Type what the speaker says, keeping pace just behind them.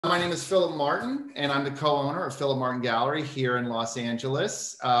My name is Philip Martin, and I'm the co-owner of Philip Martin Gallery here in Los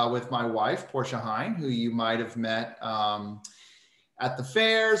Angeles with my wife, Portia Hine, who you might have met at the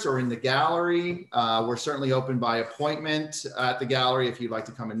fairs or in the gallery. We're certainly open by appointment at the gallery if you'd like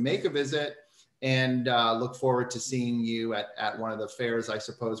to come and make a visit, and look forward to seeing you at one of the fairs, I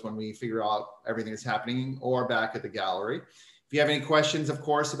suppose, when we figure out everything that's happening, or back at the gallery. If you have any questions, of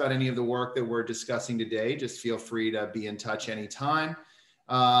course, about any of the work that we're discussing today, just feel free to be in touch anytime.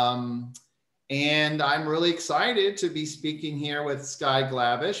 And I'm really excited to be speaking here with Sky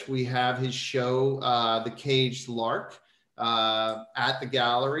Glabush. We have his show, The Caged Lark, at the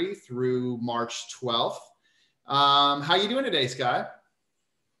gallery through March 12th. How you doing today, Sky?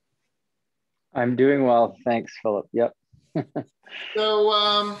 I'm doing well. Thanks, Philip. Yep.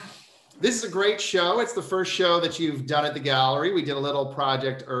 So this is a great show. It's the first show that you've done at the gallery. We did a little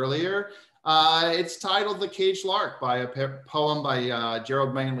project earlier. It's titled The Caged Lark, by a poem by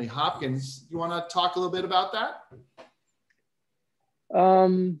Gerald Manley Hopkins. You want to talk a little bit about that?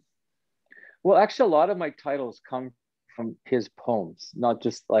 Well, actually, a lot of my titles come from his poems, not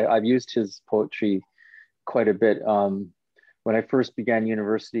just like I've used his poetry quite a bit. When I first began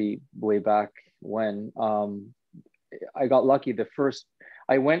university way back when, I got lucky.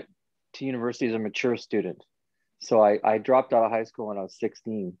 I went to university as a mature student. So I dropped out of high school when I was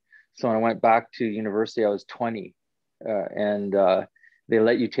 16. So when I went back to university, I was 20, and they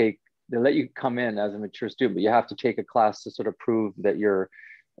let you come in as a mature student, but you have to take a class to sort of prove that you're,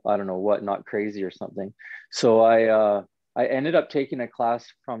 I don't know what, not crazy or something. So I ended up taking a class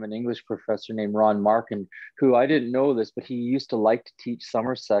from an English professor named Ron Markin, who, I didn't know this, but he used to like to teach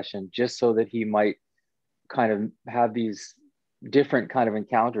summer session just so that he might kind of have these different kind of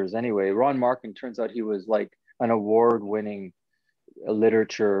encounters. Anyway, Ron Markin, turns out he was like an award-winning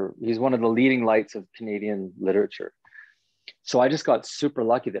literature. He's one of the leading lights of Canadian literature. So I just got super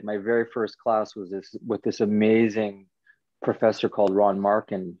lucky that my very first class was with this amazing professor called Ron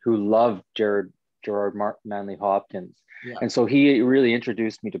Markin, who loved Gerard Manley Hopkins. Yeah. And so he really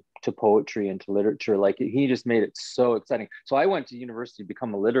introduced me to poetry and to literature. Like, he just made it so exciting. So I went to university to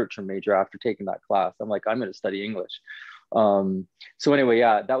become a literature major after taking that class. I'm like, I'm going to study English. So anyway,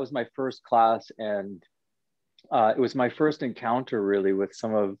 yeah, that was my first class, and it was my first encounter really with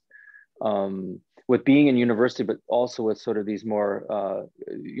some of with being in university, but also with sort of these more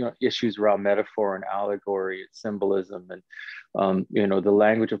issues around metaphor and allegory and symbolism and the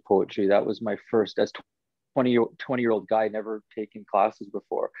language of poetry. That was my first, as 20-year-old guy, never taken classes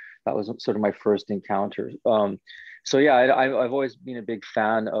before. That was sort of my first encounter. So yeah, I've always been a big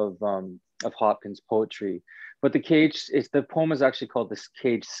fan of Hopkins' poetry. But the poem is actually called The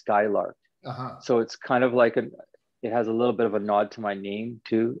Caged Skylark. Uh-huh. So it's kind of like it has a little bit of a nod to my name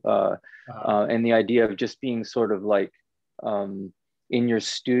too. And the idea of just being sort of like in your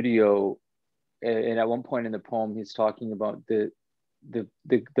studio. And at one point in the poem, he's talking about the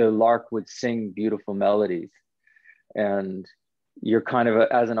lark would sing beautiful melodies. And you're kind of,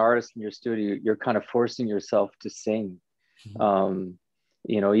 as an artist in your studio, you're kind of forcing yourself to sing. Mm-hmm.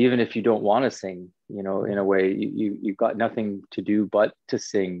 Even if you don't want to sing, in a way, you've got nothing to do but to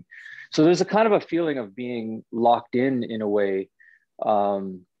sing. So there's a kind of a feeling of being locked in a way,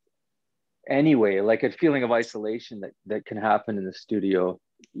 anyway, like a feeling of isolation that can happen in the studio,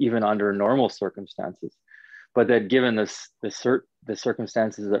 even under normal circumstances. But that given the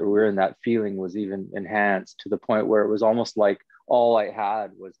circumstances that we're in, that feeling was even enhanced to the point where it was almost like all I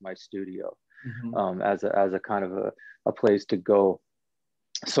had was my studio. Mm-hmm. As a kind of a place to go.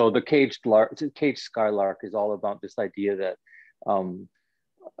 So the Caged Skylark is all about this idea that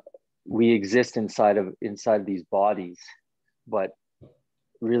we exist inside these bodies, but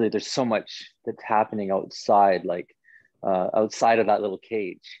really there's so much that's happening outside, like outside of that little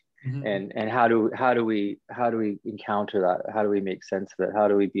cage. Mm-hmm. And how do we encounter that? How do we make sense of it? How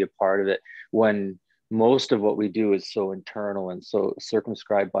do we be a part of it when most of what we do is so internal and so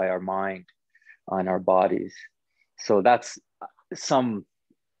circumscribed by our mind on our bodies? So that's some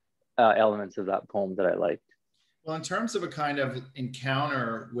elements of that poem that I liked. Well, in terms of a kind of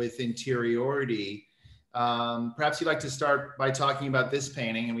encounter with interiority, perhaps you'd like to start by talking about this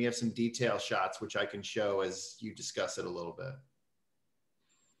painting, and we have some detail shots which I can show as you discuss it a little bit.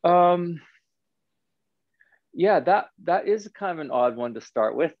 Yeah, that is kind of an odd one to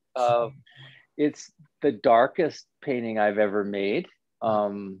start with. It's the darkest painting I've ever made,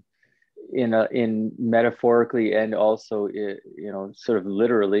 in metaphorically and also sort of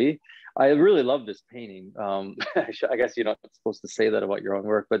literally. I really love this painting. I guess you're not supposed to say that about your own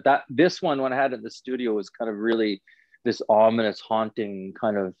work, but this one, when I had it in the studio, was kind of really this ominous, haunting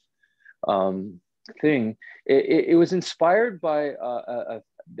kind of thing. It was inspired by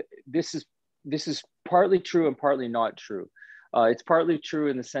this is partly true and partly not true. It's partly true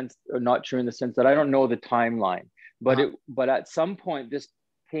in the sense, or not true in the sense that I don't know the timeline, but at some point this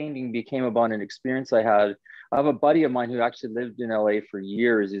painting became about an experience I had. I have a buddy of mine who actually lived in LA for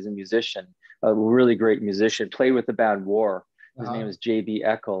years. He's a musician, a really great musician, played with the band War. His name is JB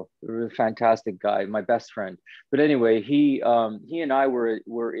Eckel, a fantastic guy, my best friend. But anyway, he and I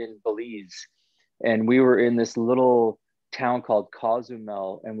were in Belize, and we were in this little town called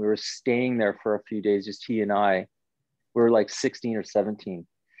Cozumel, and we were staying there for a few days, just he and I. We were like 16 or 17,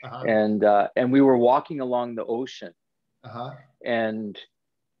 and we were walking along the ocean, and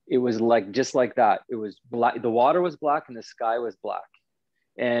it was like just like that. It was black. The water was black, and the sky was black.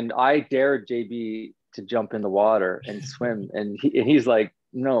 And I dared JB to jump in the water and swim, and he's like,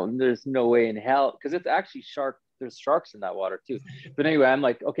 "No, there's no way in hell," because it's actually shark. There's sharks in that water too. But anyway, I'm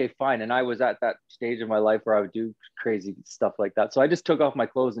like, okay, fine. And I was at that stage of my life where I would do crazy stuff like that. So I just took off my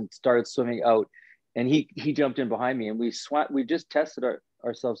clothes and started swimming out. And he jumped in behind me, and we just tested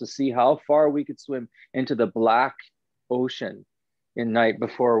ourselves to see how far we could swim into the black ocean in night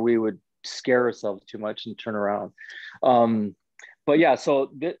before we would scare ourselves too much and turn around. But yeah,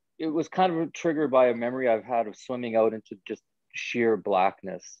 so it was kind of triggered by a memory I've had of swimming out into just sheer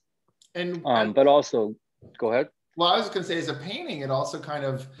blackness. And but also, go ahead. Well, I was going to say, as a painting, it also kind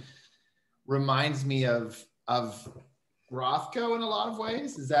of reminds me of Rothko in a lot of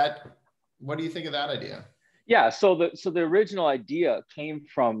ways. What do you think of that idea? Yeah, so the original idea came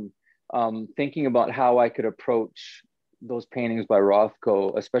from thinking about how I could approach those paintings by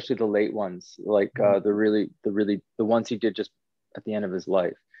Rothko, especially the late ones, like the ones he did just at the end of his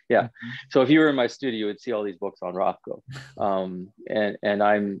life. Yeah. So if you were in my studio, you would see all these books on Rothko. And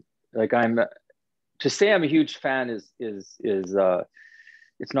I'm to say I'm a huge fan is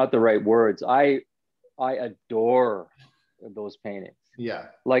it's not the right words. I adore those paintings. Yeah.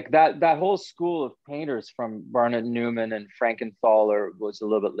 Like that whole school of painters from Barnett Newman and Frankenthaler was a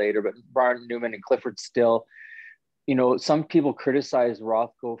little bit later, but Barnett Newman and Clifford Still, some people criticize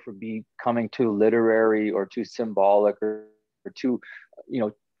Rothko for becoming too literary or too symbolic or too,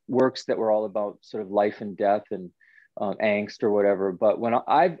 works that were all about sort of life and death and angst or whatever. But when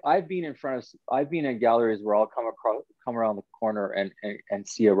I've been in galleries where I'll come around the corner and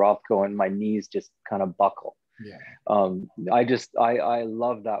see a Rothko, and my knees just kind of buckle. Yeah. I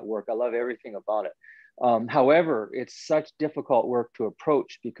love that work. I love everything about it. However, it's such difficult work to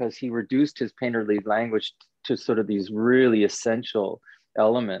approach because he reduced his painterly language to sort of these really essential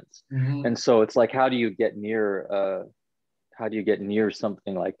elements. And so it's like, how do you get near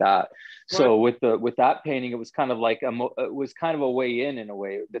something like that? So with that painting, it was kind of like it was kind of a way in a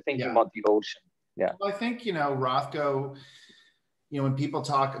way, the thinking about the ocean. Yeah. Well, I think, Rothko, when people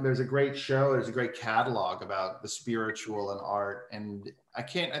talk, there's a great catalog about the spiritual and art. And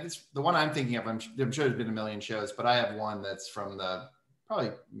the one I'm thinking of, I'm sure there's been a million shows, but I have one that's from the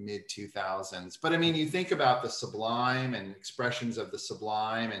probably mid 2000s. But I mean, you think about the sublime and expressions of the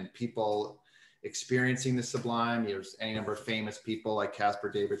sublime and people experiencing the sublime. There's any number of famous people like Caspar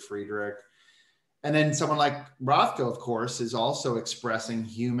David Friedrich. And then someone like Rothko, of course, is also expressing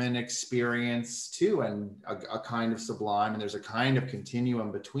human experience too, and a kind of sublime. And there's a kind of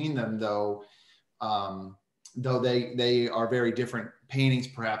continuum between them, though they are very different paintings,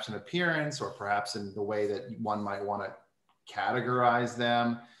 perhaps in appearance or perhaps in the way that one might want to categorize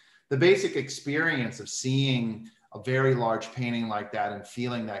them. The basic experience of seeing a very large painting like that and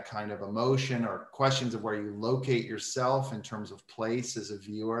feeling that kind of emotion, or questions of where you locate yourself in terms of place as a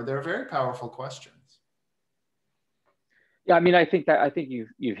viewer, they're very powerful questions. Yeah, I mean, I think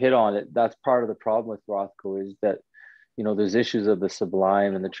you've hit on it. That's part of the problem with Rothko, is that, there's issues of the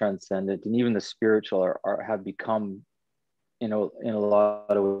sublime and the transcendent and even the spiritual have become, in a lot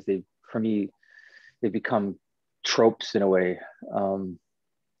of ways, they become tropes in a way.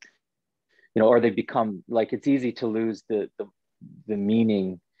 Or they become like, it's easy to lose the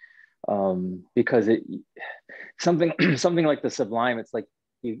meaning, because something like the sublime, it's like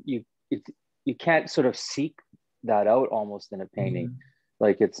you can't sort of seek that out almost in a painting.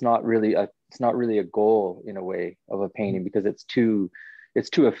 Like it's not really a goal in a way of a painting, because it's too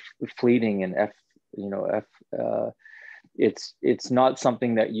fleeting and it's not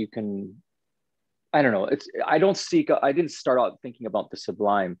something that you can. I don't know. I didn't start out thinking about the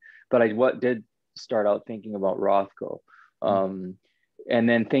sublime, but I did start out thinking about Rothko, and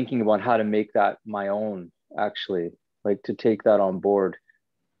then thinking about how to make that my own, actually, like to take that on board.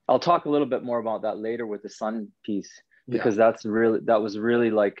 I'll talk a little bit more about that later with the sun piece, because that was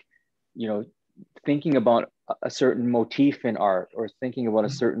really like, thinking about a certain motif in art, or thinking about a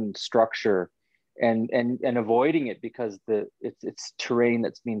certain structure, and avoiding it because it's terrain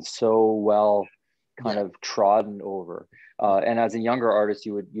that's been so well kind of trodden over. And as a younger artist,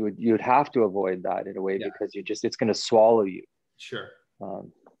 you would have to avoid that in a way because it's going to swallow you. Sure. Well,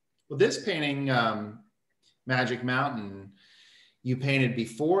 this painting, Magic Mountain, you painted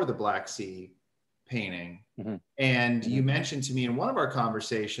before the Black Sea painting. Mm-hmm. And you mentioned to me in one of our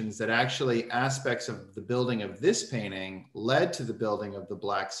conversations that actually aspects of the building of this painting led to the building of the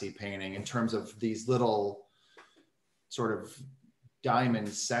Black Sea painting in terms of these little sort of diamond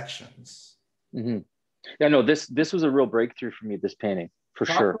sections. Mm-hmm. Yeah, no, this was a real breakthrough for me, this painting, for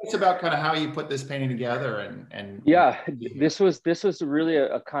sure. Talk to us about kind of how you put this painting together and yeah, this was really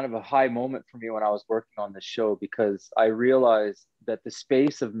a kind of a high moment for me when I was working on this show, because I realized that the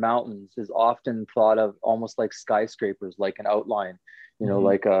space of mountains is often thought of almost like skyscrapers, like an outline, you know,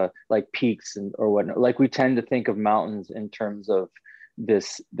 like peaks or whatnot. Like we tend to think of mountains in terms of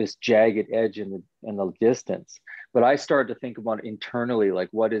this jagged edge in the distance. But I started to think about it internally, like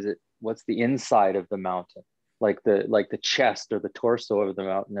what's the inside of the mountain, like the chest or the torso of the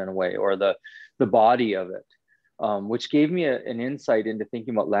mountain in a way, or the body of it, which gave me an insight into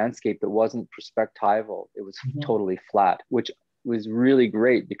thinking about landscape that wasn't perspectival. It was totally flat, which was really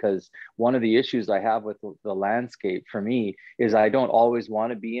great, because one of the issues I have with the landscape for me is I don't always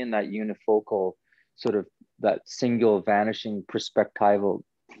want to be in that unifocal sort of that single vanishing perspectival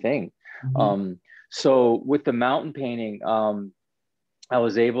thing. So with the mountain painting, I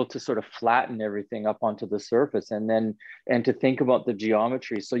was able to sort of flatten everything up onto the surface, and to think about the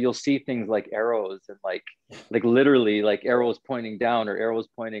geometry. So you'll see things like arrows and like literally like arrows pointing down or arrows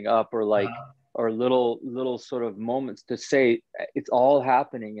pointing up, or like or little sort of moments to say it's all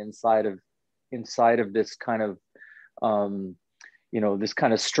happening inside of this kind of this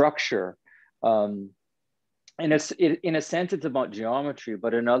kind of structure. And in a sense it's about geometry,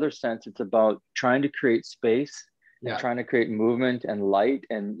 but in another sense it's about trying to create space and trying to create movement and light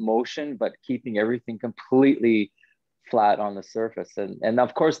and motion, but keeping everything completely flat on the surface. And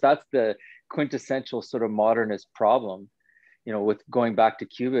of course, that's the quintessential sort of modernist problem, with going back to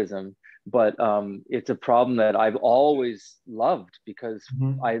Cubism. But it's a problem that I've always loved, because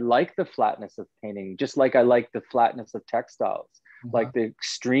I like the flatness of painting, just like I like the flatness of textiles, like the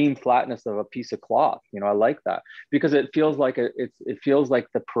extreme flatness of a piece of cloth. I like that because it feels like it feels like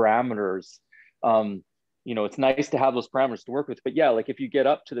the parameters. It's nice to have those parameters to work with. But yeah, like if you get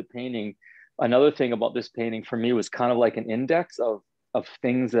up to the painting, another thing about this painting for me was kind of like an index of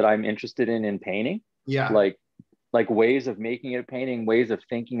things that I'm interested in painting. Yeah. Like ways of making it a painting, ways of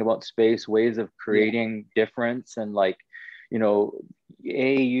thinking about space, ways of creating difference, and A,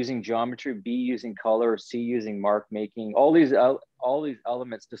 using geometry, B, using color, C, using mark making, all these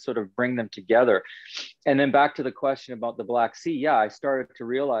elements to sort of bring them together. And then back to the question about the Black Sea. Yeah, I started to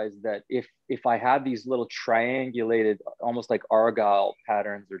realize that if I had these little triangulated, almost like argyle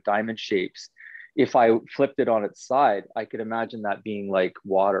patterns or diamond shapes, if I flipped it on its side, I could imagine that being like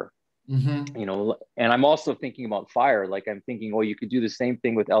water. And I'm also thinking about fire. Like I'm thinking, you could do the same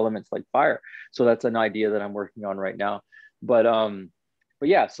thing with elements like fire. So that's an idea that I'm working on right now. But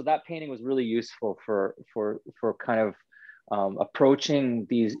yeah, so that painting was really useful for kind of approaching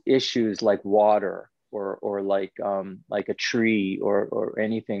these issues like water or like a tree or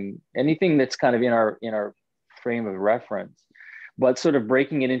anything that's kind of in our frame of reference, but sort of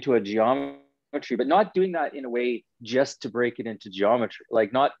breaking it into a geometry, but not doing that in a way just to break it into geometry,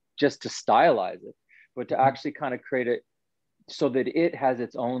 like not just to stylize it, but to actually kind of create it so that it has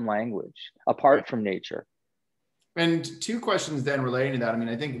its own language apart from nature. And two questions then relating to that. I mean,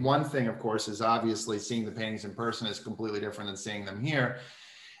 I think one thing, of course, is obviously seeing the paintings in person is completely different than seeing them here.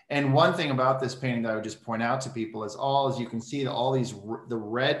 And one thing about this painting that I would just point out to people is as you can see, the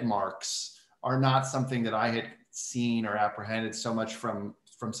red marks are not something that I had seen or apprehended so much from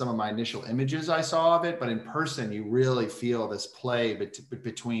some of my initial images I saw of it, but in person, you really feel this play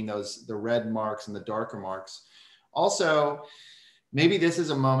between the red marks and the darker marks. Also, maybe this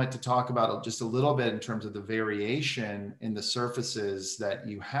is a moment to talk about just a little bit in terms of the variation in the surfaces that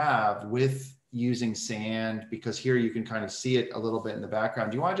you have with using sand, because here you can kind of see it a little bit in the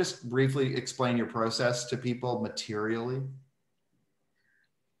background. Do you want to just briefly explain your process to people materially?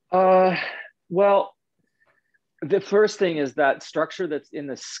 Well, the first thing is that structure that's in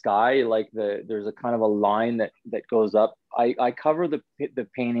the sky, like there's a kind of a line that goes up. I cover the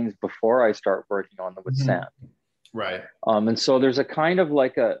paintings before I start working on them with sand. Right. And so there's a kind of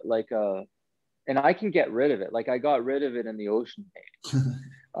like a, and I can get rid of it. Like I got rid of it in the ocean painting.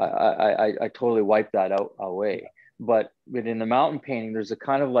 I totally wiped that away. But in the mountain painting, there's a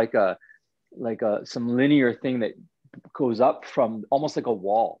kind of like some linear thing that goes up from almost like a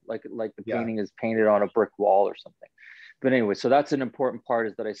wall, like the painting is painted on a brick wall or something. But anyway, so that's an important part,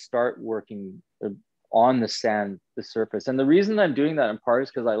 is that I start working on the sand, the surface. And the reason I'm doing that in part is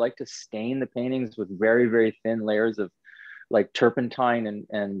because I like to stain the paintings with very, very thin layers of like turpentine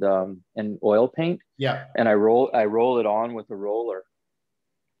and oil paint. Yeah. And I roll it on with a roller.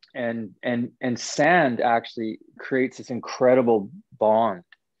 And sand actually creates this incredible bond.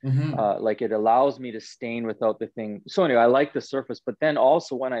 Like it allows me to stain without the thing. So anyway, I like the surface, but then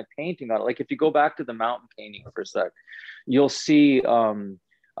also when I'm painting on it, like if you go back to the mountain painting for a sec, you'll see,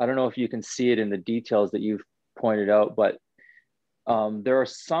 I don't know if you can see it in the details that you've pointed out, but there are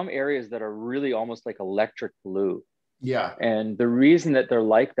some areas that are really almost like electric blue. Yeah. And the reason that they're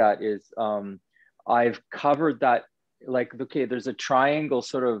like that is I've covered that, like, okay, there's a triangle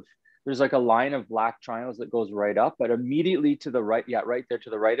sort of, there's like a line of black triangles that goes right up, but immediately to the right, right there to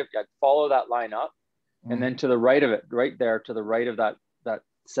the right of, follow that line up. And then to the right of it, right there to the right of that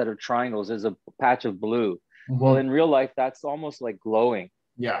set of triangles is a patch of blue. Well, in real life, that's almost like glowing.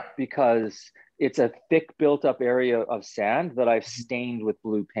 Yeah. Because it's a thick built up area of sand that I've stained with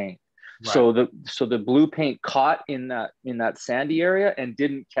blue paint. Right. So the blue paint caught in that sandy area and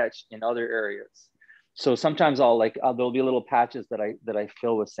didn't catch in other areas. So sometimes there'll be little patches that I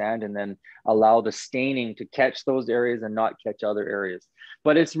fill with sand and then allow the staining to catch those areas and not catch other areas.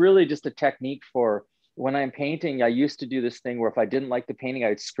 But it's really just a technique for when I'm painting. I used to do this thing where if I didn't like the painting,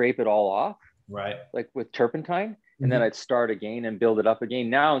 I'd scrape it all off, right? Like with turpentine, and then I'd start again and build it up again.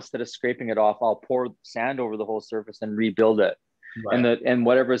 Now, instead of scraping it off, I'll pour sand over the whole surface and rebuild it. Right. And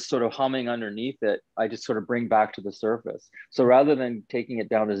whatever's sort of humming underneath it, I just sort of bring back to the surface. So rather than taking it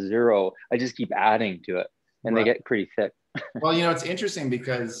down to zero, I just keep adding to it, and they get pretty thick. Well, it's interesting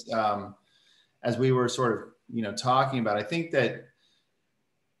because as we were sort of, talking about, I think that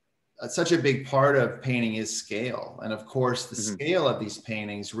such a big part of painting is scale. And of course, the scale of these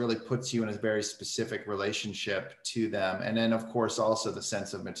paintings really puts you in a very specific relationship to them. And then of course, also the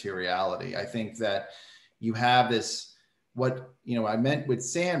sense of materiality. I think that you have this, what I meant with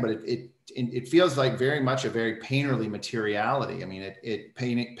sand, but it feels like very much a very painterly materiality. I mean,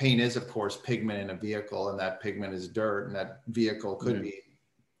 paint is of course pigment in a vehicle, and that pigment is dirt, and that vehicle could be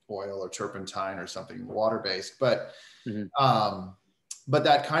oil or turpentine or something water-based. But but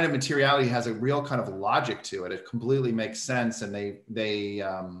that kind of materiality has a real kind of logic to it. It completely makes sense, and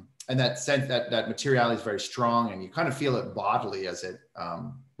and that sense that materiality is very strong, and you kind of feel it bodily as it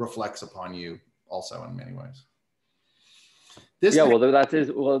reflects upon you also in many ways.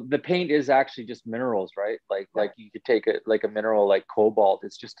 The paint is actually just minerals, right? Like you could take it like a mineral like cobalt.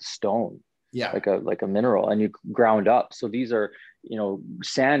 It's just a stone, like a mineral, and you ground up. So these are,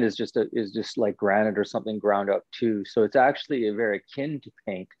 sand is just like granite or something ground up too. So it's actually a very akin to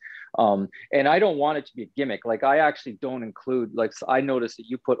paint. And I don't want it to be a gimmick. Like I actually don't include, like, so I noticed that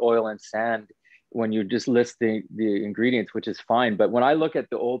you put oil and sand when you just list the ingredients, which is fine. But when I look at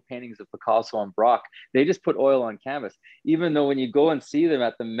the old paintings of Picasso and Braque, they just put oil on canvas, even though when you go and see them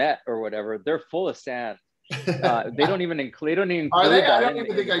at the Met or whatever, they're full of sand. They don't even include Are they? I don't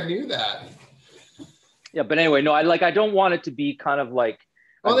even think I knew that. Yeah, but anyway, no, I don't want it to be kind of like,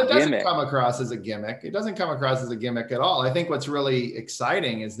 well, it doesn't come across as a gimmick. It doesn't come across as a gimmick at all. I think what's really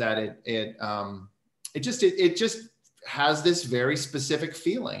exciting is that it just has this very specific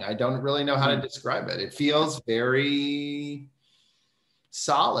feeling. I don't really know how to describe it. It feels very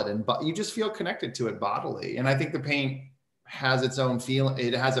solid, and you just feel connected to it bodily. And I think the paint has its own feeling.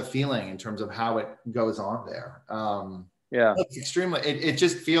 It has a feeling in terms of how it goes on there. It's extremely, it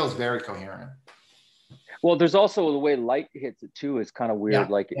just feels very coherent. Well, there's also the way light hits it too is kind of weird.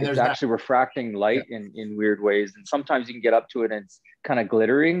 Like it's actually refracting light in weird ways. And sometimes you can get up to it and it's kind of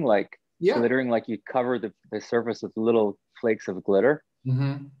glittering, glittering like you cover the surface with little flakes of glitter.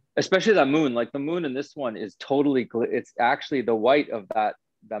 Especially that moon. Like the moon in this one is totally, it's actually the white of that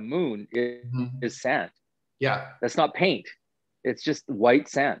moon is sand. Yeah. That's not paint. It's just white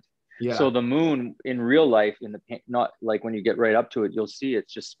sand. Yeah. So the moon in real life, in the paint, not like when you get right up to it, you'll see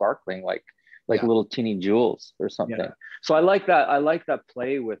it's just sparkling like little teeny jewels or something. Yeah. So I like that. I like that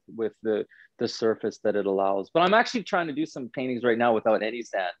play with the surface that it allows. But I'm actually trying to do some paintings right now without any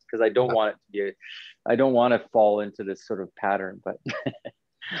sand because I don't want it to be I don't want to fall into this sort of pattern. But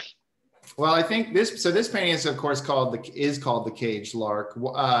well, I think this painting is of course called the Caged Lark.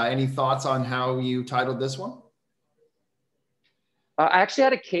 Any thoughts on how you titled this one? I actually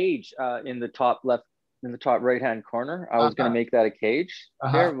had a cage in the top left, in the top right-hand corner. I was going to make that a cage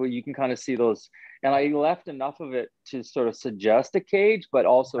there where you can kind of see those. And I left enough of it to sort of suggest a cage, but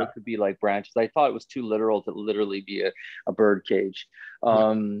also it could be like branches. I thought it was too literal to literally be a bird cage.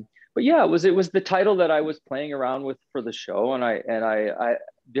 but yeah, it was the title that I was playing around with for the show, and I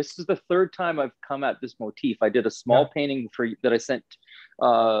this is the third time I've come at this motif. I did a small painting that I sent.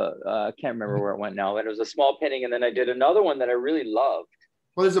 I can't remember where it went now, and it was a small painting, and then I did another one that I really loved.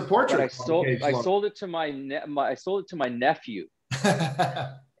 Well, there's a portrait. But I sold it to I sold it to my nephew.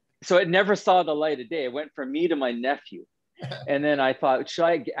 So it never saw the light of day. It went from me to my nephew. And then I thought, should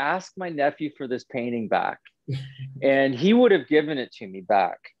I ask my nephew for this painting back? And he would have given it to me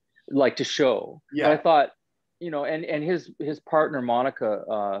back, like to show. Yeah. But I thought, you know, and his partner,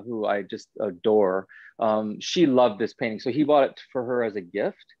 Monica, who I just adore, she loved this painting. So he bought it for her as a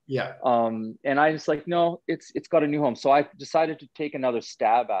gift. Yeah. And I was like, no, it's got a new home. So I decided to take another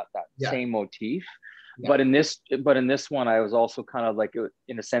stab at that same motif. Yeah. But in this one, I was also kind of like,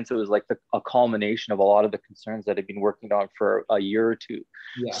 in a sense, it was like a culmination of a lot of the concerns that I've been working on for a year or two.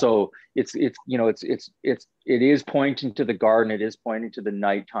 Yeah. So it is pointing to the garden. It is pointing to the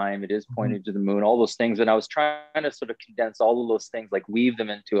nighttime. It is pointing to the moon, all those things. And I was trying to sort of condense all of those things, like weave them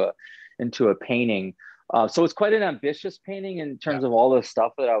into a painting. So it's quite an ambitious painting in terms of all the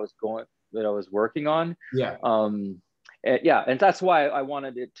stuff that I was working on. Yeah. And that's why I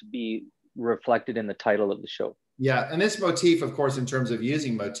wanted it to be reflected in the title of the show. Yeah, and this motif, of course, in terms of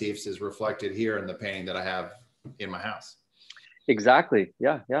using motifs, is reflected here in the painting that I have in my house. Exactly.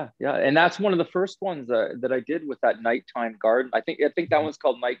 Yeah. And that's one of the first ones that I did with that nighttime garden. I think that one's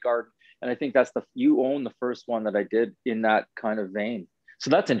called Night Garden, and I think that's you own the first one that I did in that kind of vein. So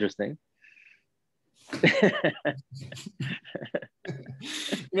that's interesting.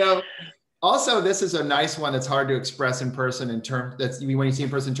 Also, this is a nice one that's hard to express in person when you see in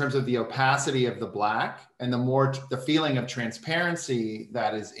person in terms of the opacity of the black and the feeling of transparency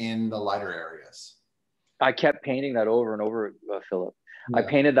that is in the lighter areas. I kept painting that over and over, Philip. Yeah. I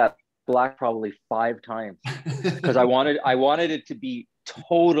painted that black probably 5 times because I wanted it to be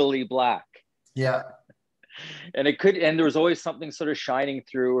totally black. Yeah. And there was always something sort of shining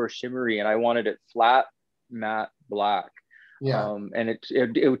through or shimmery, and I wanted it flat, matte black. Yeah. And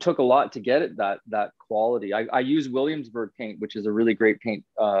it took a lot to get it that quality. I use Williamsburg paint, which is a really great paint.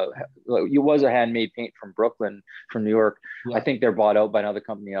 It was a handmade paint from Brooklyn, from New York. Yeah. I think they're bought out by another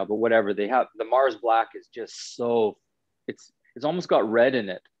company now, but whatever. They have the Mars Black is just so it's almost got red in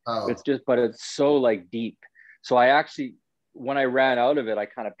it. Oh. But it's so like deep. So I actually, when I ran out of it, I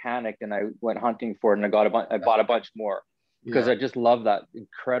kind of panicked and I went hunting for it, and I bought a bunch more because I just love that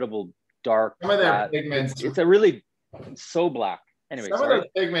incredible dark. Some of their pigments. It's a really so black. Anyway, some of those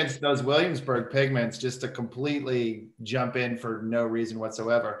pigments, those Williamsburg pigments, just to completely jump in for no reason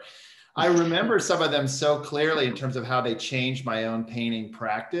whatsoever. I remember some of them so clearly in terms of how they changed my own painting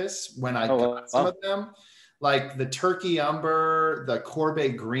practice when I got some of them, like the Turkey Umber, the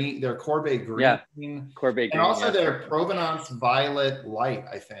Courbet Green, their Courbet Green, Courbet Green, and also their Provenance Violet Light,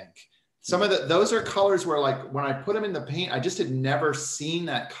 I think. Some of those are colors where, like, when I put them in the paint, I just had never seen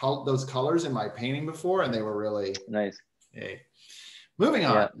those colors in my painting before, and they were really nice. Hey. Moving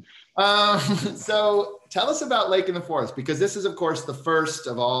on. Yeah. So tell us about Lake in the Forest, because this is, of course, the first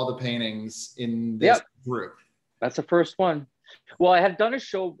of all the paintings in this group. That's the first one. Well, I had done a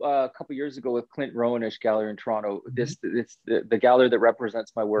show a couple years ago with Clint Rowenish Gallery in Toronto. It's the gallery that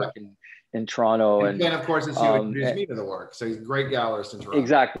represents my work in Toronto. And Clint, of course, is who introduced me to the work. So he's a great gallerist in Toronto.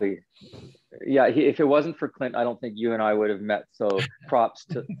 Exactly. Yeah, if it wasn't for Clint, I don't think you and I would have met. So props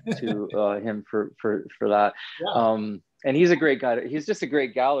to him for that. Yeah. And he's a great guy. He's just a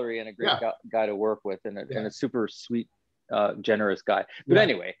great gallery and a great guy to work with, and a super sweet, generous guy. But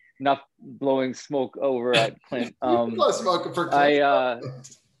anyway, enough blowing smoke over at Clint. Blow smoke for Clint.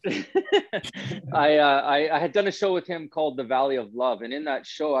 I had done a show with him called The Valley of Love, and in that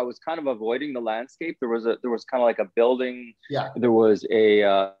show, I was kind of avoiding the landscape. There was kind of like a building. Yeah. There was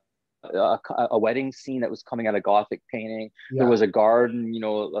a wedding scene that was coming out of Gothic painting. There was a garden,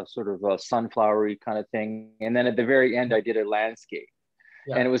 a sort of a sunflowery kind of thing. And then at the very end, I did a landscape.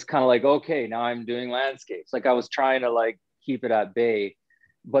 Yeah. And it was kind of like, okay, now I'm doing landscapes. Like I was trying to like keep it at bay.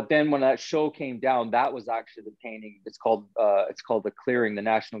 But then when that show came down, that was actually the painting. It's called The Clearing. The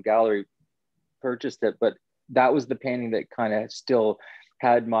National Gallery purchased it, but that was the painting that kind of still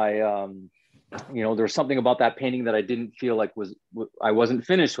had my there was something about that painting that I didn't feel like I wasn't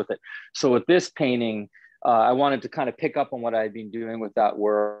finished with it. So with this painting, I wanted to kind of pick up on what I'd been doing with that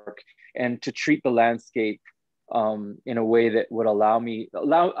work and to treat the landscape in a way that would allow me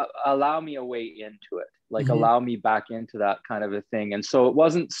a way into it, like allow me back into that kind of a thing. And so it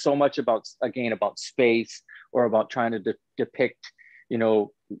wasn't so much about space or about trying to depict, the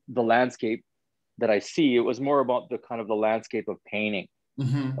landscape that I see. It was more about the kind of the landscape of painting.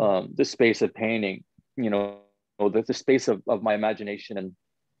 The space of painting, the space of my imagination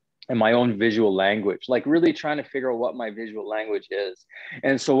and my own visual language, like really trying to figure out what my visual language is.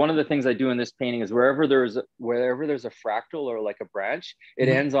 And so one of the things I do in this painting is wherever there's a fractal or like a branch, it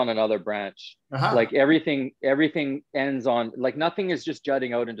Mhm. ends on another branch. Uh-huh. Like everything ends on, like nothing is just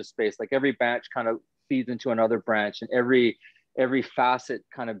jutting out into space. Like every branch kind of feeds into another branch, and every facet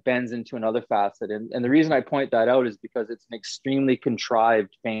kind of bends into another facet. And the reason I point that out is because it's an extremely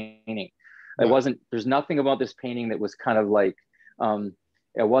contrived painting. Yeah. There's nothing about this painting that was kind of like,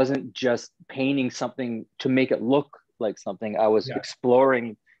 it wasn't just painting something to make it look like something. I was Yeah.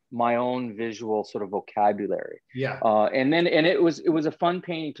 exploring my own visual sort of vocabulary. Yeah. And it was a fun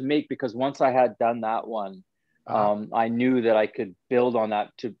painting to make, because once I had done that one, I knew that I could build on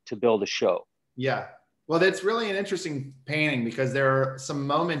that to build a show. Yeah. Well, that's really an interesting painting because there are some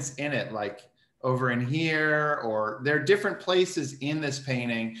moments in it, like over in here, or there are different places in this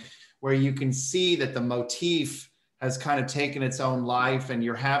painting where you can see that the motif has kind of taken its own life and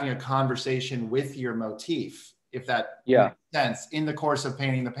you're having a conversation with your motif, if that makes sense, in the course of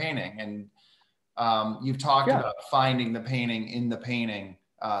painting the painting. And you've talked about finding the painting in the painting,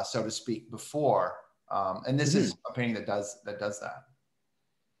 so to speak, before. And this is a painting that does that.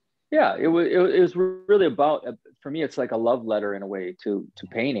 Yeah, it was really about, for me, it's like a love letter in a way to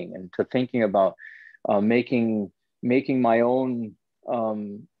painting and to thinking about making my own,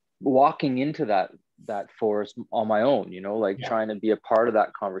 walking into that forest on my own, like trying to be a part of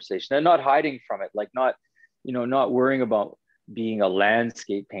that conversation and not hiding from it, like not worrying about being a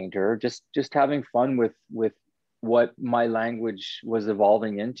landscape painter, just having fun with what my language was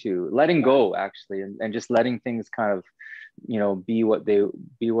evolving into, letting go actually, and just letting things kind of, be what they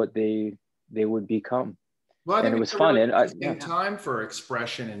would become. Well, I think and it was it's a fun. really And interesting time for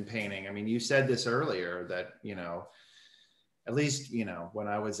expression in painting. I mean, you said this earlier that, at least, when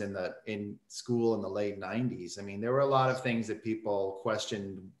I was in school in the late 90s, I mean, there were a lot of things that people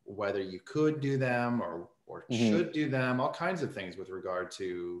questioned whether you could do them or should do them, all kinds of things with regard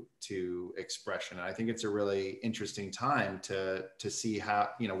to expression. And I think it's a really interesting time to see how,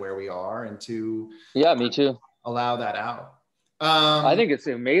 where we are and to me too, allow that out. I think it's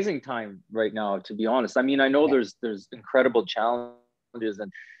an amazing time right now, to be honest. I mean, I know there's incredible challenges,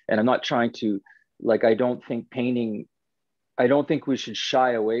 and I'm not trying to, like, I don't think we should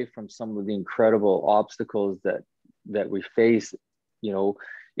shy away from some of the incredible obstacles that we face,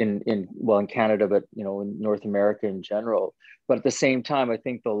 in Canada, but in North America in general. But at the same time, I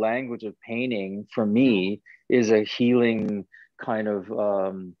think the language of painting for me is a healing kind of,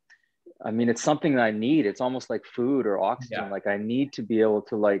 I mean, it's something that I need. It's almost like food or oxygen. Like I need to be able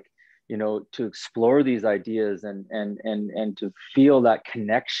to, like, to explore these ideas and to feel that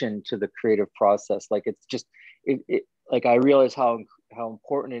connection to the creative process. Like it's just, like I realize how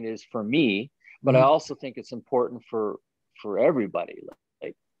important it is for me, but I also think it's important for everybody,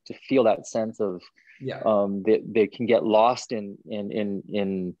 like to feel that sense of, they can get lost in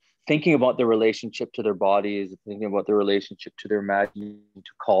thinking about their relationship to their bodies, thinking about their relationship to their imagination,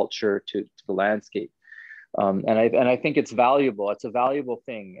 to culture, to the landscape. And I think it's valuable. It's a valuable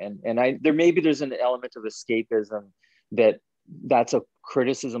thing. And there's an element of escapism that's a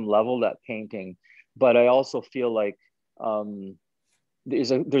criticism level, that painting. But I also feel like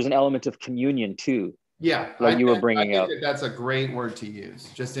there's an element of communion too. Yeah, like you were bringing I up. think that's a great word to use,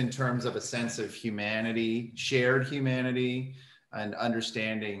 just in terms of a sense of humanity, shared humanity, and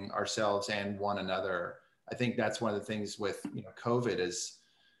understanding ourselves and one another. I think that's one of the things with COVID, is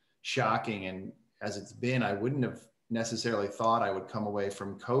shocking, and as it's been, I wouldn't have necessarily thought I would come away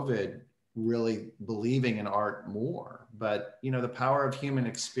from COVID really believing in art more. But the power of human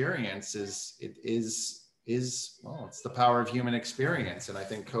experience is it's the power of human experience, and I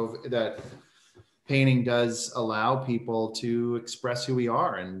think that painting does allow people to express who we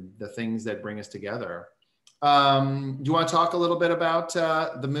are and the things that bring us together. Do you want to talk a little bit about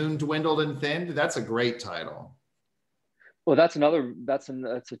The Moon Dwindled and Thinned? That's a great title. Well, that's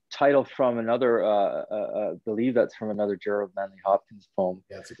a title from another, I believe that's from another Gerald Manley Hopkins poem.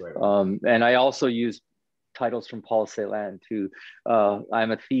 Yeah, that's a great one. And I also use titles from Paul Celan too.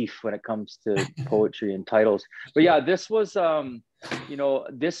 I'm a thief when it comes to poetry and titles. But yeah, this was,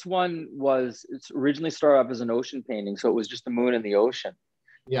 this one it's originally started off as an ocean painting. So it was just the moon and the ocean.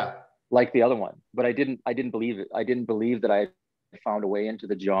 Yeah. Like the other one, but I didn't believe it. I didn't believe that I found a way into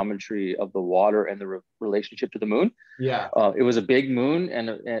the geometry of the water and the relationship to the moon. Yeah. It was a big moon and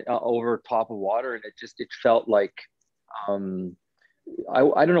over top of water, and it felt like, I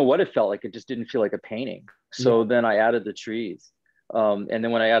don't know what it felt like. It just didn't feel like a painting. So then I added the trees, and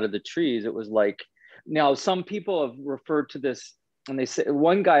then when I added the trees, it was like, now some people have referred to this, and they said,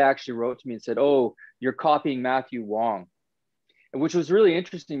 one guy actually wrote to me and said, "Oh, you're copying Matthew Wong." which was really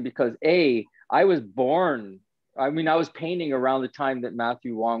interesting because I was born. I mean, I was painting around the time that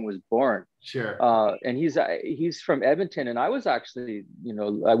Matthew Wong was born. Sure. And he's from Edmonton, and I was actually,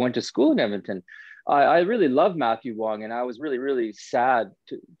 I went to school in Edmonton. I really love Matthew Wong, and I was really, really sad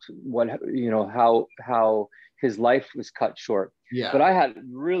to what, how his life was cut short. Yeah. But I had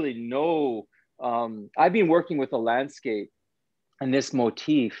really no, I've been working with a landscape and this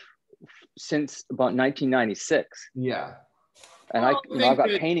motif since about 1996. Yeah. And I've got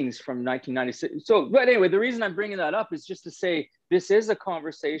paintings from 1996. So, but anyway, the reason I'm bringing that up is just to say, this is a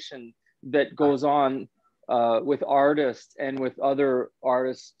conversation that goes on with artists and with other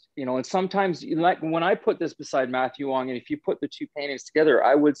artists, and sometimes, like when I put this beside Matthew Wong, and if you put the two paintings together,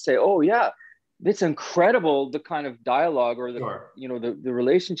 I would say, oh yeah, it's incredible, the kind of dialogue or the, Sure. the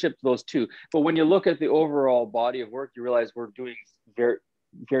relationship to those two. But when you look at the overall body of work, you realize we're doing very,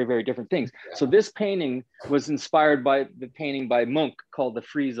 very, very different things. Yeah. So this painting was inspired by the painting by Munch called The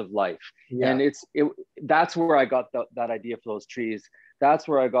Frieze of Life. Yeah. And that's where I got that idea for those trees. That's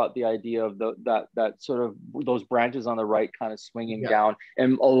where I got the idea of that sort of those branches on the right kind of swinging down.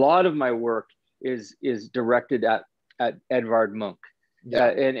 And a lot of my work is directed at Edvard Munch. Yeah.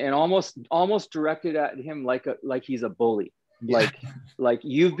 And almost directed at him like he's a bully. Yeah. Like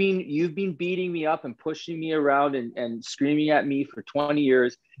you've been beating me up and pushing me around and screaming at me for 20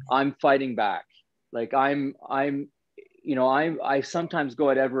 years. I'm fighting back. Like I sometimes go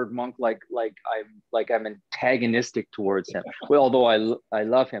at Edvard Munch like I'm antagonistic towards him. Well, although I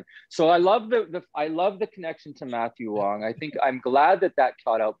love him. So I love the connection to Matthew Wong. I think I'm glad that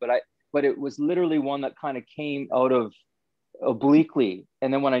caught out, but it was literally one that kind of came out of obliquely,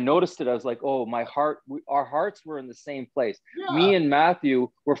 and then when I noticed it, I was like, oh, our hearts were in the same place. Yeah. Me and Matthew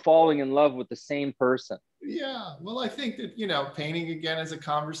were falling in love with the same person. Yeah, well, I think that painting again is a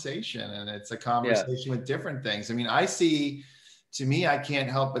conversation, and it's a conversation with different things. I mean, I can't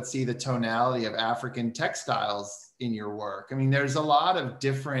help but see the tonality of African textiles in your work. I mean, there's a lot of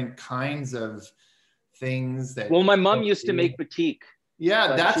different kinds of things that. Well, my mom used to make batik.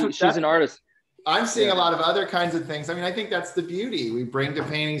 Yeah, she's an artist. I'm seeing a lot of other kinds of things. I mean, I think that's the beauty. We bring to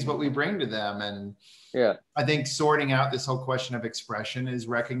paintings what we bring to them. And I think sorting out this whole question of expression is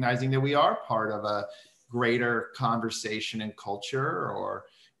recognizing that we are part of a greater conversation and culture, or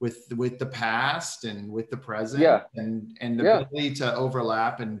with the past and with the present, and the ability to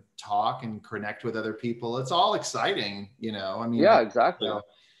overlap and talk and connect with other people. It's all exciting, I mean, exactly.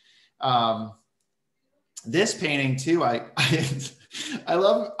 This painting too, I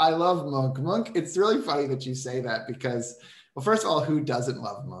love Munch. Munch, it's really funny that you say that because, well, first of all, who doesn't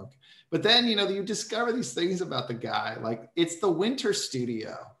love Munch? But then, you discover these things about the guy. Like, it's the winter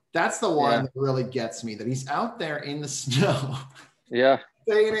studio. That's the one that really gets me, that he's out there in the snow. Yeah.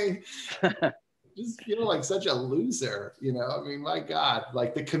 Painting. Just feel like such a loser, I mean, my God,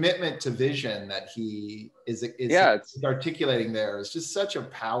 like the commitment to vision that he is articulating there is just such a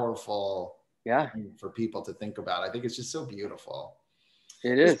powerful thing for people to think about. I think it's just so beautiful.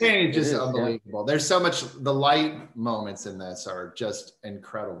 It is. This painting is just unbelievable. Yeah. There's so much, the light moments in this are just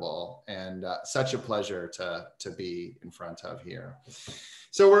incredible, and such a pleasure to be in front of here.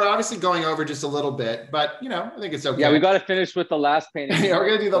 So we're obviously going over just a little bit, but I think it's okay. Yeah, we got to finish with the last painting. Yeah, we're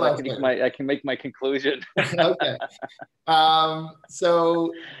gonna do the last painting. I can make my conclusion. Okay.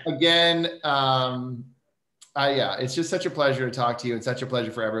 So again, it's just such a pleasure to talk to you, and such a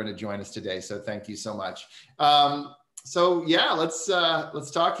pleasure for everyone to join us today. So thank you so much. So yeah, let's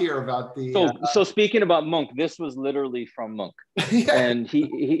talk here about the. So speaking about Munch, this was literally from Munch, and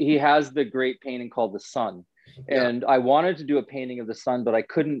he has the great painting called The Sun, and I wanted to do a painting of the sun, but I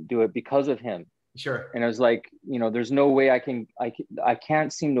couldn't do it because of him. Sure. And I was like, there's no way I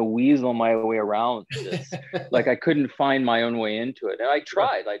can't seem to weasel my way around this. Like, I couldn't find my own way into it, and I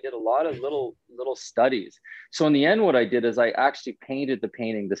tried. I did a lot of little studies. So in the end, what I did is I actually painted the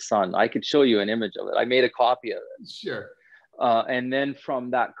painting The Sun. I could show you an image of it. I made a copy of it. Sure. And then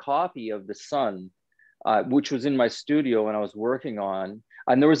from that copy of The Sun, which was in my studio and I was working on,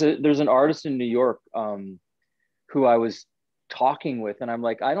 and there's an artist in New York who I was talking with, and I'm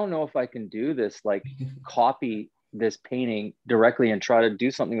like, I don't know if I can do this, like copy this painting directly and try to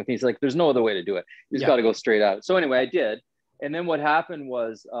do something with it. He's like, there's no other way to do it. You just got to go straight out. So anyway, I did. And then what happened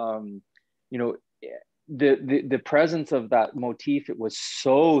was, the presence of that motif, it was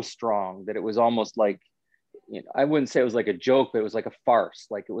so strong that it was almost like, I wouldn't say it was like a joke, but it was like a farce.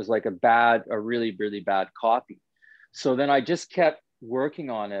 Like, it was like a really, really bad copy. So then I just kept working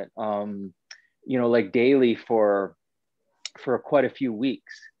on it, like daily for quite a few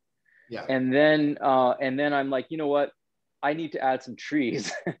weeks. Yeah. And then I'm like, you know what? I need to add some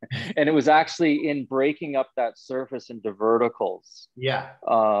trees. And it was actually in breaking up that surface into verticals. Yeah.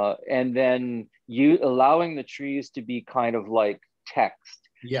 And then you allowing the trees to be kind of like text.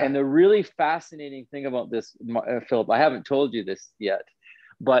 Yeah. And the really fascinating thing about this, Philip, I haven't told you this yet,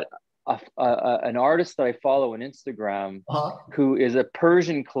 but an artist that I follow on Instagram who is a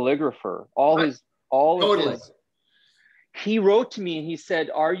Persian calligrapher, Totally. He wrote to me and he said,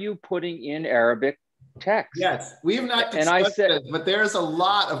 "Are you putting in Arabic text?" Yes, we have not discussed and I said, this, but there's a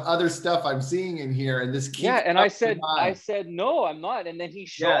lot of other stuff I'm seeing in here, and this keeps. Yeah, and I said, no, I'm not. And then he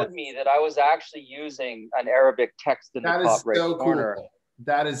showed me that I was actually using an Arabic text in the top right corner. Cool.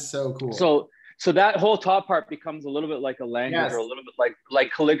 That is so cool. So that whole top part becomes a little bit like a language, or a little bit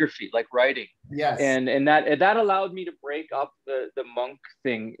like calligraphy, like writing. Yes. And that allowed me to break up the monk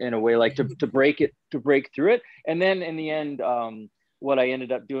thing in a way, like to break through it. And then in the end, what I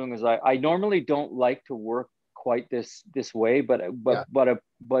ended up doing is I normally don't like to work quite this way, but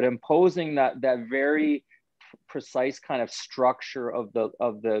imposing that very precise kind of structure of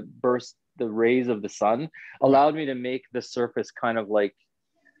the burst, the rays of the sun, allowed me to make the surface kind of like,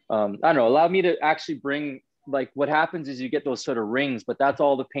 I don't know, allowed me to actually bring, like, what happens is you get those sort of rings, but that's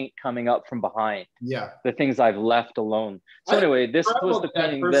all the paint coming up from behind. Yeah. The things I've left alone. So anyway, this was the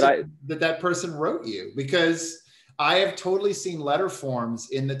painting that person wrote you, because I have totally seen letter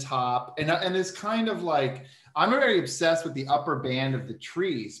forms in the top, and it's kind of like, I'm very obsessed with the upper band of the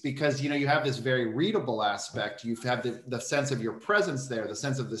trees, because, you know, you have this very readable aspect. You have the sense of your presence there, the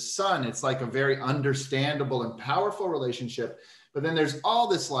sense of the sun. It's like a very understandable and powerful relationship. But then there's all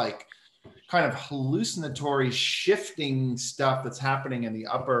this like kind of hallucinatory shifting stuff that's happening in the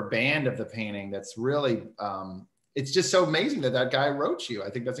upper band of the painting. That's really, it's just so amazing that guy wrote you. I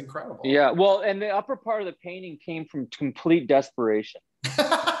think that's incredible. Yeah, well, and the upper part of the painting came from complete desperation.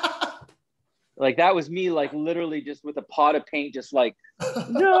 Like, that was me, like, literally just with a pot of paint, just like,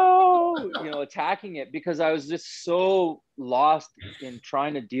 no, you know, attacking it, because I was just so lost in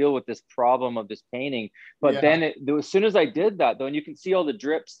trying to deal with this problem of this painting. But then as soon as I did that, though, and you can see all the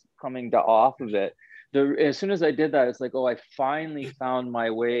drips coming off of it, as soon as I did that, it's like, oh, I finally found my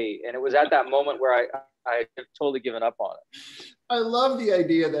way. And it was at that moment where I had totally given up on it. I love the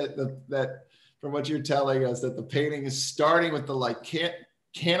idea that from what you're telling us, that the painting is starting with the like,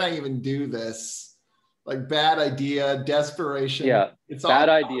 can I even do this? Like, bad idea, desperation. Yeah, it's bad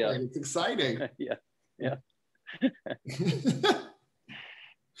all idea. It's exciting. Yeah.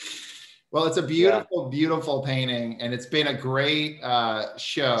 Well, it's a beautiful, beautiful painting, and it's been a great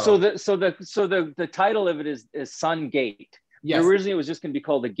show. So the title of it is Sun Gate. Yes. Originally, it was just going to be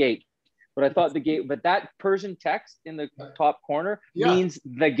called The Gate, but I thought the gate. But that Persian text in the top corner means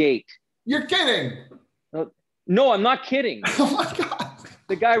the gate. You're kidding? No, I'm not kidding. Oh my God.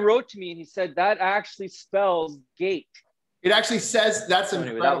 The guy wrote to me and he said that actually spells gate. It actually says, that's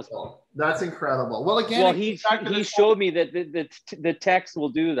incredible. That's incredible. Well, again, well, he showed me that the text will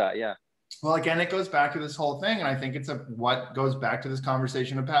do that. Yeah. Well, again, it goes back to this whole thing. And I think it's what goes back to this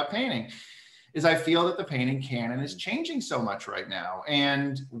conversation about painting, is I feel that the painting canon is changing so much right now.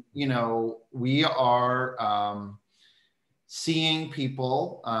 And, you know, we are seeing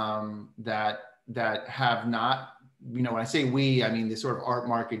people that have not, you know, when I say we, I mean the sort of art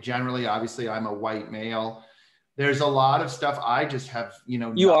market generally. Obviously, I'm a white male. There's a lot of stuff I just have, you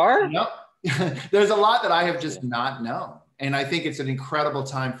know. You are? No. There's a lot that I have just not known. And I think it's an incredible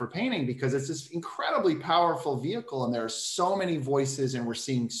time for painting, because it's this incredibly powerful vehicle, and there are so many voices, and we're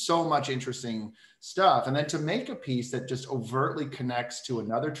seeing so much interesting stuff. And then to make a piece that just overtly connects to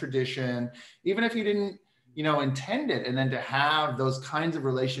another tradition, even if you didn't, you know, intend it, and then to have those kinds of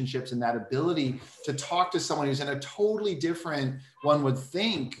relationships and that ability to talk to someone who's in a totally different, one would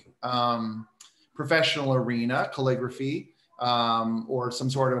think, professional arena, calligraphy, or some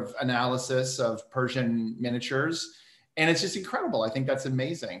sort of analysis of Persian miniatures. And it's just incredible. I think that's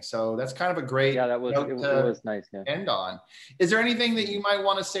amazing. So that's kind of a great it was nice. Yeah. End on. Is there anything that you might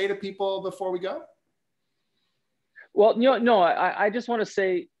want to say to people before we go? Well, no, I just want to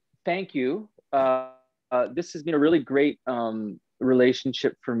say thank you. This has been a really great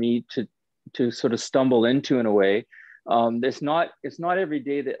relationship for me to sort of stumble into, in a way. It's not every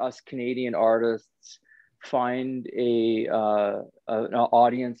day that us Canadian artists find an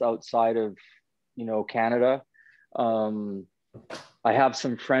audience outside of, you know, Canada. I have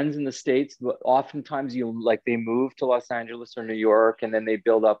some friends in the States, but oftentimes they move to Los Angeles or New York, and then they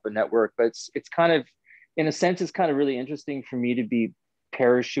build up a network. But it's kind of, in a sense, it's kind of really interesting for me to be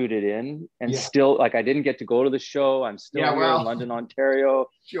parachuted in, and still, like, I didn't get to go to the show. I'm still here in London, Ontario.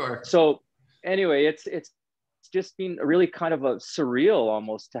 Sure. So anyway, it's just been really kind of a surreal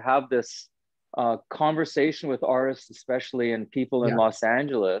almost to have this conversation with artists, especially and people in Los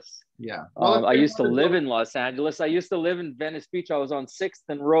Angeles. Yeah. Well, I used to live in Los Angeles. I used to live in Venice Beach. I was on 6th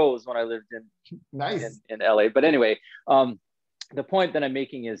and Rose when I lived in LA. But anyway, the point that I'm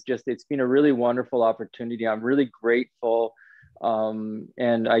making is just, it's been a really wonderful opportunity. I'm really grateful.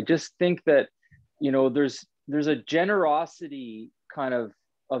 And I just think that, you know, there's a generosity kind of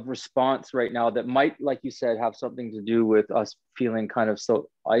response right now that might, like you said, have something to do with us feeling kind of so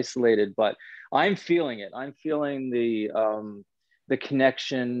isolated, but I'm feeling it. I'm feeling the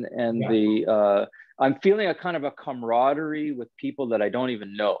connection and I'm feeling a kind of a camaraderie with people that I don't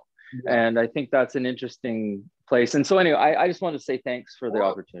even know. And I think that's an interesting place. And so anyway, I just want to say thanks for the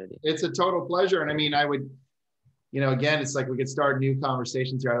opportunity. It's a total pleasure. And I mean, I would, you know, again, it's like we could start new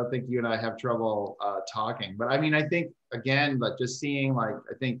conversations here. I don't think you and I have trouble talking, but I mean, I think again, but just seeing like,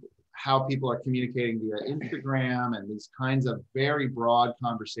 I think how people are communicating via Instagram and these kinds of very broad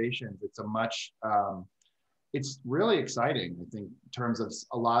conversations, it's a much, it's really exciting, I think, in terms of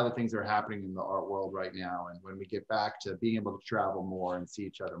a lot of the things that are happening in the art world right now. And when we get back to being able to travel more and see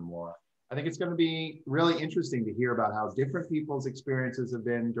each other more, I think it's going to be really interesting to hear about how different people's experiences have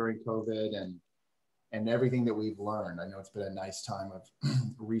been during COVID and everything that we've learned. I know it's been a nice time of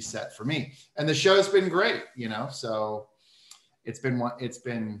reset for me. And the show's been great, you know, so it's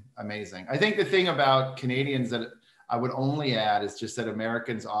been amazing. I think the thing about Canadians that I would only add is just that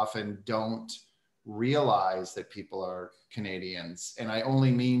Americans often don't realize that people are Canadians. And I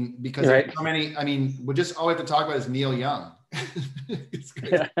only mean because there's so many, I mean, we just all we have to talk about is Neil Young.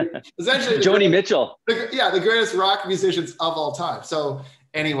 Essentially, Joni Mitchell. The greatest rock musicians of all time. So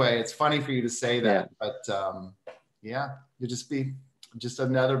anyway, it's funny for you to say that, but you just be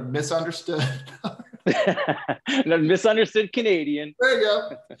another misunderstood. A misunderstood Canadian. There you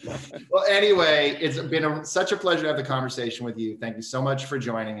go. Well, anyway, it's been such a pleasure to have the conversation with you. Thank you so much for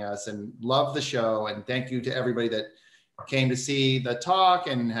joining us, and love the show. And thank you to everybody that came to see the talk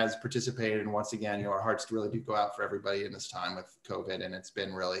and has participated. And once again, you know, our hearts really do go out for everybody in this time with COVID. And it's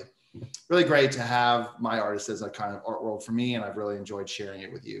been really, really great to have my artist as a kind of art world for me. And I've really enjoyed sharing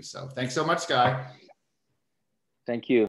it with you. So thanks so much, Sky. Thank you.